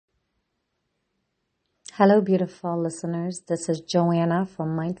Hello, beautiful listeners. This is Joanna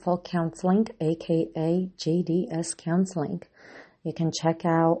from Mindful Counseling, aka JDS Counseling. You can check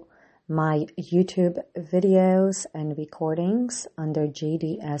out my YouTube videos and recordings under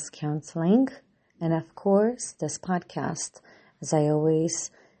JDS Counseling. And of course, this podcast, as I always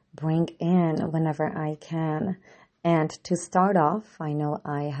bring in whenever I can. And to start off, I know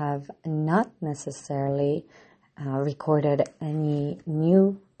I have not necessarily recorded any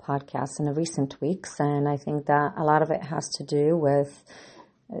new podcasts in the recent weeks, and I think that a lot of it has to do with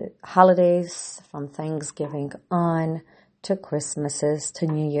holidays, from Thanksgiving on to Christmases to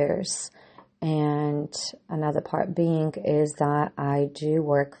New Year's. And another part being is that I do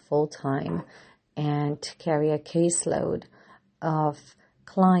work full-time and carry a caseload of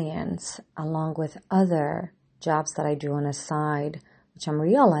clients along with other jobs that I do on the side, which I'm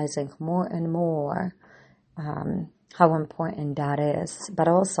realizing more and more how important that is, but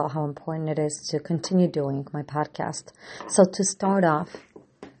also how important it is to continue doing my podcast. So to start off,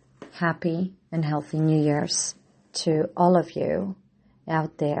 happy and healthy New Year's to all of you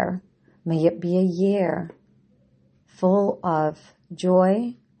out there. May it be a year full of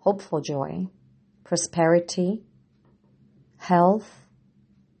joy, hopeful joy, prosperity, health,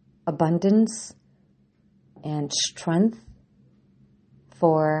 abundance, and strength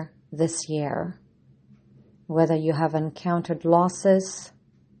for this year. Whether you have encountered losses,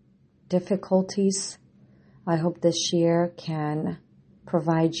 difficulties, I hope this year can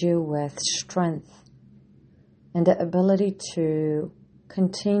provide you with strength and the ability to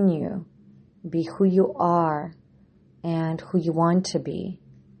continue be who you are and who you want to be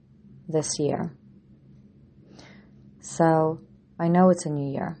this year. So I know it's a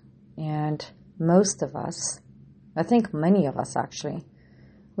new year, and most of us, I think many of us actually,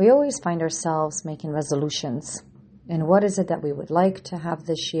 we always find ourselves making resolutions. And what is it that we would like to have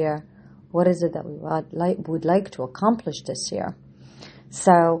this year? What is it that we would like to accomplish this year?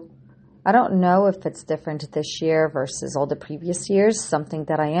 So I don't know if it's different this year versus all the previous years. Something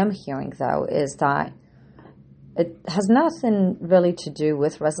that I am hearing, though, is that it has nothing really to do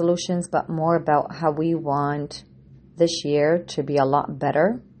with resolutions, but more about how we want this year to be a lot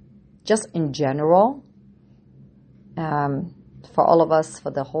better, just in general. For all of us, for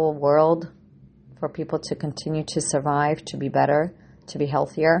the whole world, for people to continue to survive, to be better, to be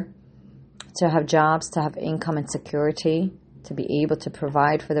healthier, to have jobs, to have income and security, to be able to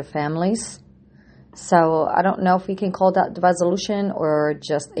provide for their families. So I don't know if we can call that the resolution or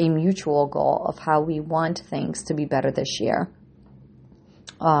just a mutual goal of how we want things to be better this year.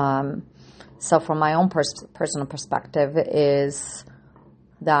 So from my own personal perspective is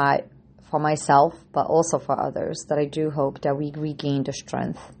that for myself, but also for others, that I do hope that we regain the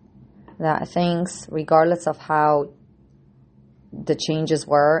strength. That things, regardless of how the changes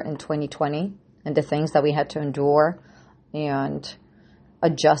were in 2020 and the things that we had to endure and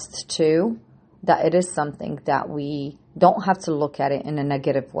adjust to, that it is something that we don't have to look at it in a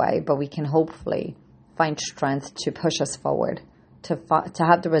negative way, but we can hopefully find strength to push us forward, to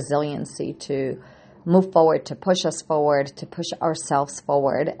have the resiliency to move forward, to push us forward, to push ourselves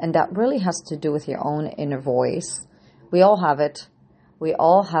forward. And that really has to do with your own inner voice. We all have it. We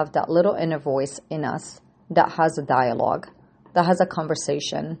all have that little inner voice in us that has a dialogue, that has a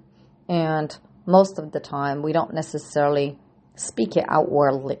conversation. And most of the time, we don't necessarily speak it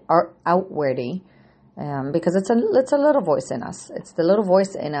outwardly, because it's a little voice in us. It's the little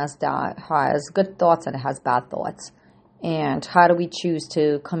voice in us that has good thoughts and it has bad thoughts. And how do we choose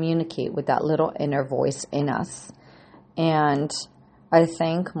to communicate with that little inner voice in us? And I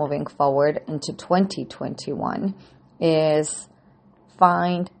think moving forward into 2021 is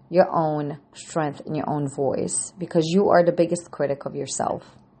find your own strength in your own voice, because you are the biggest critic of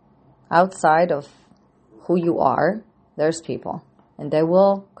yourself. Outside of who you are, there's people, and they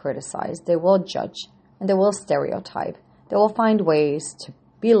will criticize, they will judge, and they will stereotype. They will find ways to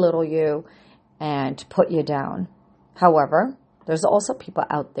belittle you and put you down. However, there's also people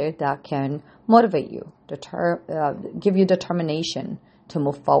out there that can motivate you, give you determination to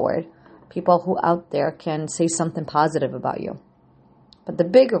move forward. People who out there can say something positive about you. But the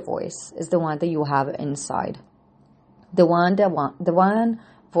bigger voice is the one that you have inside. The one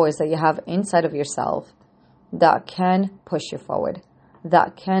voice that you have inside of yourself that can push you forward,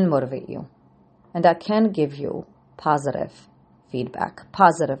 that can motivate you, and that can give you positive feedback,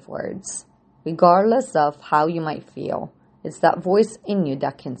 positive words. Regardless of how you might feel, it's that voice in you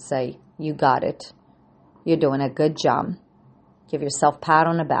that can say, you got it. You're doing a good job. Give yourself a pat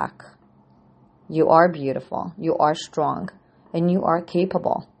on the back. You are beautiful. You are strong. And you are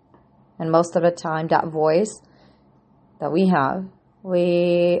capable. And most of the time, that voice that we have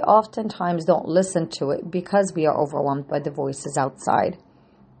We oftentimes don't listen to it because we are overwhelmed by the voices outside.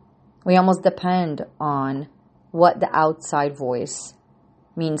 We almost depend on what the outside voice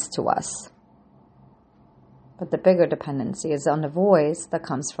means to us. But the bigger dependency is on the voice that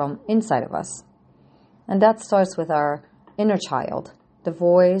comes from inside of us. And that starts with our inner child, the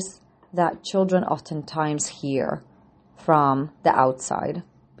voice that children oftentimes hear from the outside,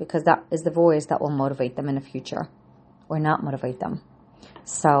 because that is the voice that will motivate them in the future or not motivate them.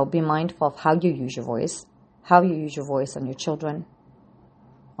 So be mindful of how you use your voice on your children,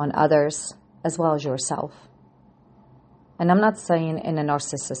 on others, as well as yourself. And I'm not saying in a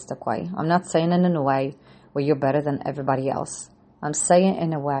narcissistic way. I'm not saying in a way where you're better than everybody else. I'm saying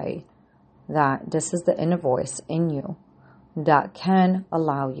in a way that this is the inner voice in you that can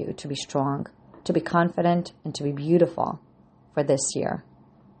allow you to be strong, to be confident, and to be beautiful for this year,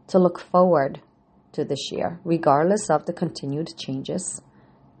 to look forward to this year, regardless of the continued changes,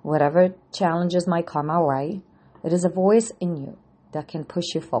 whatever challenges might come our way. It is a voice in you that can push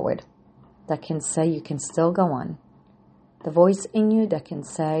you forward, that can say you can still go on. The voice in you that can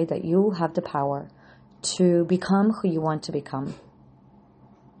say that you have the power to become who you want to become.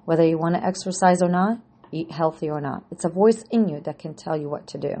 Whether you want to exercise or not, eat healthy or not. It's a voice in you that can tell you what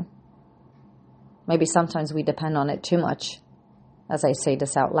to do. Maybe sometimes we depend on it too much, as I say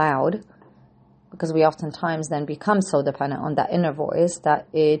this out loud, because we oftentimes then become so dependent on that inner voice that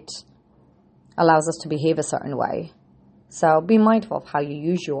it allows us to behave a certain way. So be mindful of how you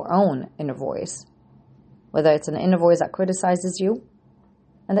use your own inner voice, whether it's an inner voice that criticizes you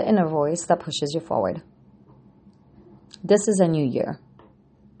and the inner voice that pushes you forward. This is a new year.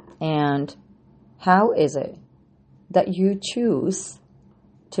 And how is it that you choose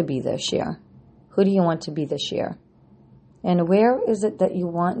to be this year? Who do you want to be this year? And where is it that you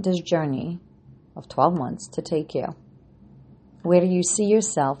want this journey of 12 months to take you? Where do you see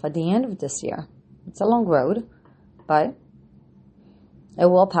yourself at the end of this year? It's a long road, but it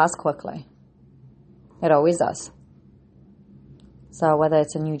will pass quickly. It always does. So whether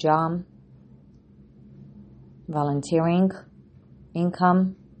it's a new job, volunteering,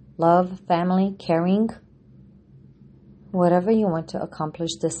 income, love, family, caring, whatever you want to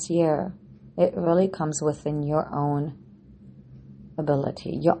accomplish this year, it really comes within your own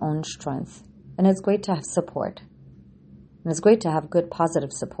ability, your own strength. And it's great to have support. And it's great to have good,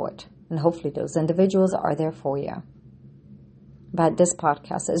 positive support. And hopefully those individuals are there for you. But this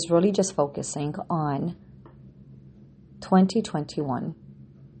podcast is really just focusing on 2021.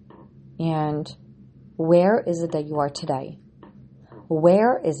 And where is it that you are today?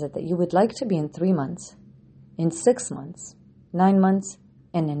 Where is it that you would like to be in 3 months, in 6 months, 9 months,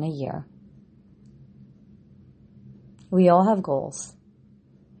 and in a year? We all have goals.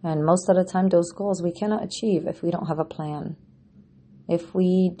 And most of the time, those goals we cannot achieve if we don't have a plan, if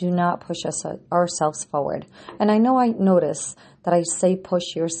we do not push ourselves forward. And I know I notice that I say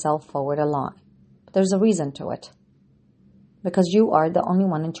push yourself forward a lot. But there's a reason to it. Because you are the only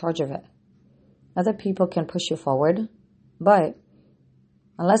one in charge of it. Other people can push you forward, but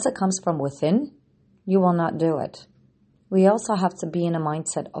unless it comes from within, you will not do it. We also have to be in a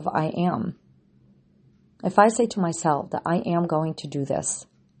mindset of I am. If I say to myself that I am going to do this,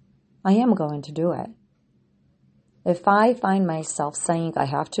 I am going to do it. If I find myself saying I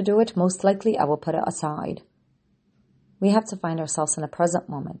have to do it, most likely I will put it aside. We have to find ourselves in the present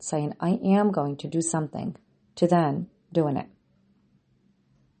moment saying I am going to do something, to then doing it.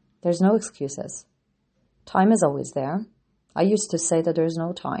 There's no excuses. Time is always there. I used to say that there's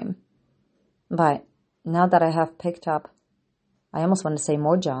no time. But now that I have picked up, I almost want to say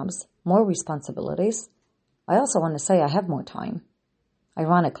more jobs, more responsibilities, I also want to say I have more time,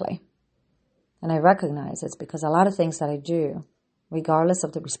 ironically. And I recognize it's because a lot of things that I do, regardless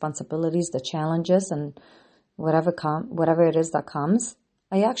of the responsibilities, the challenges, and whatever it is that comes,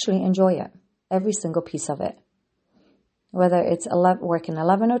 I actually enjoy it, every single piece of it. Whether it's working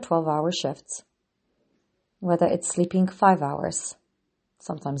 11 or 12-hour shifts, whether it's sleeping 5 hours,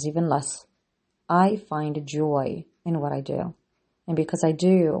 sometimes even less, I find joy in what I do. And because I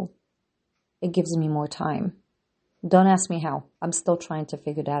do, it gives me more time. Don't ask me how. I'm still trying to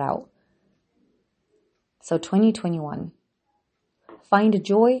figure that out. So 2021, find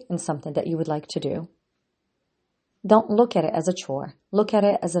joy in something that you would like to do. Don't look at it as a chore. Look at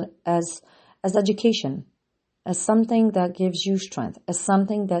it as education, as something that gives you strength, as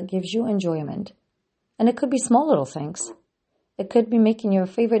something that gives you enjoyment. And it could be small little things. It could be making your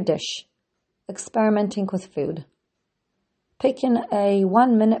favorite dish, experimenting with food, picking a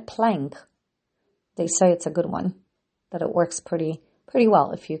 1-minute plank. They say it's a good one, that it works pretty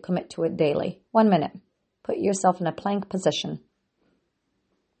well if you commit to it daily. 1 minute. Put yourself in a plank position.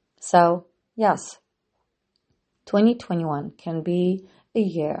 So, yes, 2021 can be a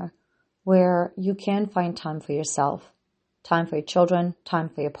year where you can find time for yourself, time for your children, time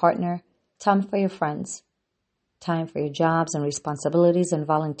for your partner, time for your friends, time for your jobs and responsibilities and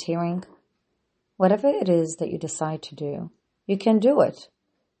volunteering. Whatever it is that you decide to do, you can do it.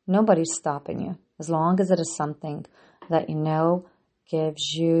 Nobody's stopping you. As long as it is something that you know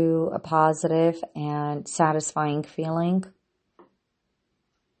gives you a positive and satisfying feeling.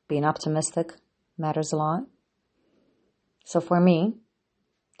 Being optimistic matters a lot. So for me,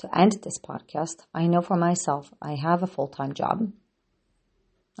 to end this podcast, I know for myself, I have a full-time job.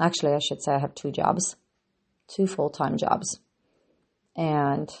 Actually, I should say I have 2 jobs, 2 full-time jobs.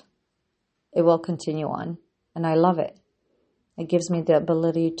 And it will continue on. And I love it. It gives me the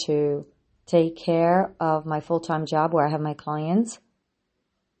ability to take care of my full-time job where I have my clients.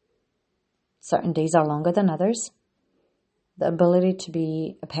 Certain days are longer than others. The ability to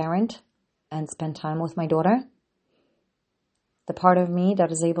be a parent and spend time with my daughter. The part of me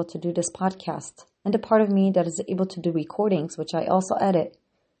that is able to do this podcast. And the part of me that is able to do recordings, which I also edit.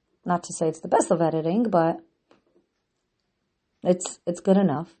 Not to say it's the best of editing, but it's good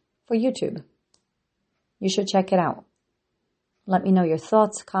enough for YouTube. You should check it out. Let me know your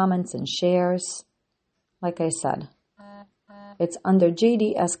thoughts, comments, and shares. Like I said, it's under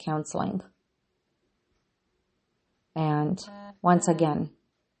JDS Counseling. And once again,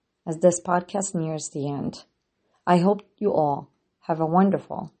 as this podcast nears the end, I hope you all have a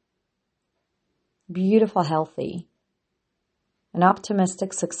wonderful, beautiful, healthy, and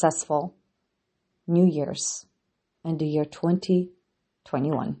optimistic, successful New Year's and the year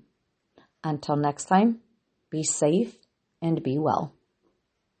 2021. Until next time, be safe and be well.